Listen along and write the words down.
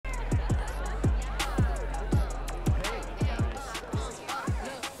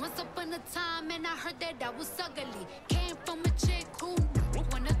I heard that I was ugly. Came from a chick who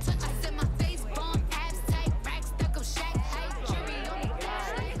wanna touch. I said my face bomb, abs tight, racks stuck up, shack height, cherry on the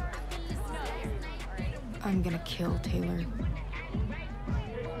dash. I'm gonna kill Taylor.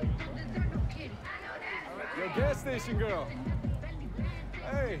 Yo, gas station girl.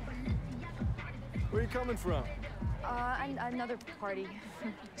 Hey, where you coming from? Another party.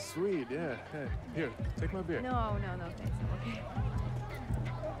 Sweet, yeah. Hey, here, take my beer. No, thanks. I'm okay.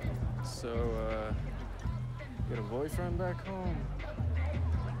 So, you got a boyfriend back home?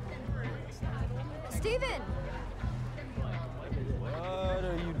 Steven! What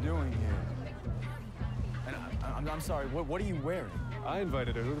are you doing here? And I'm sorry, what are you wearing? I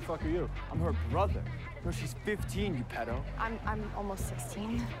invited her. Who the fuck are you? I'm her brother. No, she's 15, you pedo. I'm almost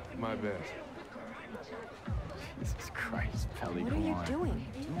 16. My bad. Jesus Christ, Pelly, What are you doing?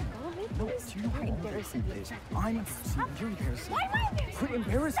 No, do you know how embarrassing it is? I'm embarrassing. You're embarrassing. Why am I embarrassing? Quit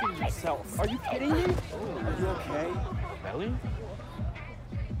embarrassing yourself. Are you kidding me? Are you okay? Pelly?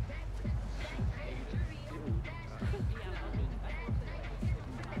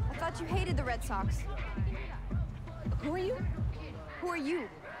 I thought you hated the Red Sox. Who are you? Who are you?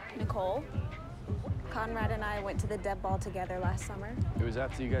 Nicole. Conrad and I went to the Deb Ball together last summer. It was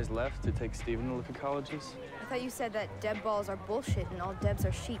after you guys left to take Steven to look at colleges? I thought you said that Deb balls are bullshit and all Debs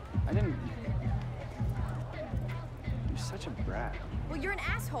are sheep. I didn't... You're such a brat. Well, you're an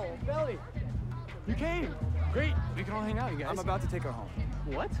asshole. Belly, you came. Great, we can all hang out, you guys. I'm about to take her home.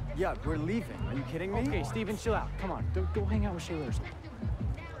 What? Yeah, we're leaving. Are you kidding me? Okay, Steven, chill out. Come on, go hang out with Shayla or something.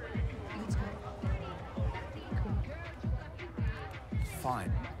 Let's go.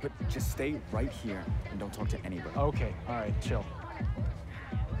 Fine, but just stay right here and don't talk to anybody. Okay, all right, chill.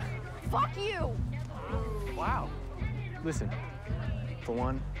 Fuck you! Wow. Listen, for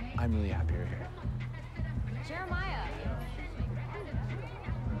one, I'm really happy you're here. Jeremiah.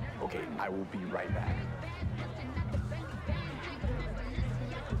 Okay, I will be right back.